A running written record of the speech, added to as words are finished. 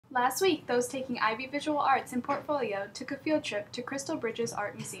Last week, those taking IB Visual Arts in Portfolio took a field trip to Crystal Bridges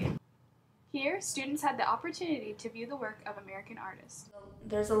Art Museum. Here, students had the opportunity to view the work of American artists.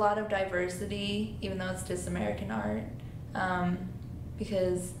 There's a lot of diversity, even though it's just American art,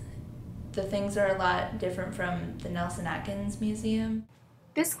 because the things are a lot different from the Nelson Atkins Museum.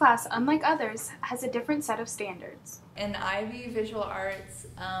 This class, unlike others, has a different set of standards. In IB Visual Arts,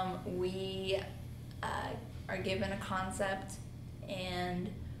 we are given a concept and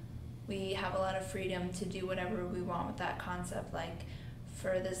we have a lot of freedom to do whatever we want with that concept. Like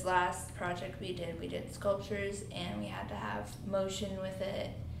for this last project we did sculptures and we had to have motion with it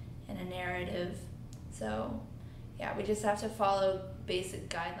and a narrative. So yeah, we just have to follow basic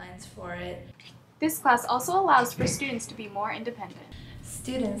guidelines for it. This class also allows for students to be more independent.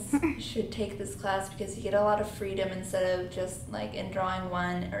 Students should take this class because you get a lot of freedom instead of just like in drawing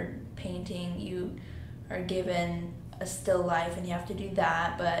one or painting, you are given a still life and you have to do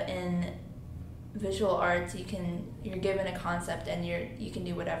that, but in visual arts you're given a concept and you can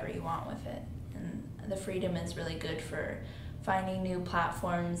do whatever you want with it. And the freedom is really good for finding new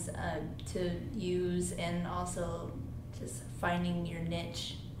platforms to use and also just finding your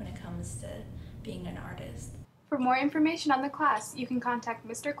niche when it comes to being an artist. For more information on the class, you can contact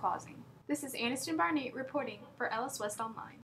Mr. Clausing. This is Aniston Barnett reporting for Ellis West Online.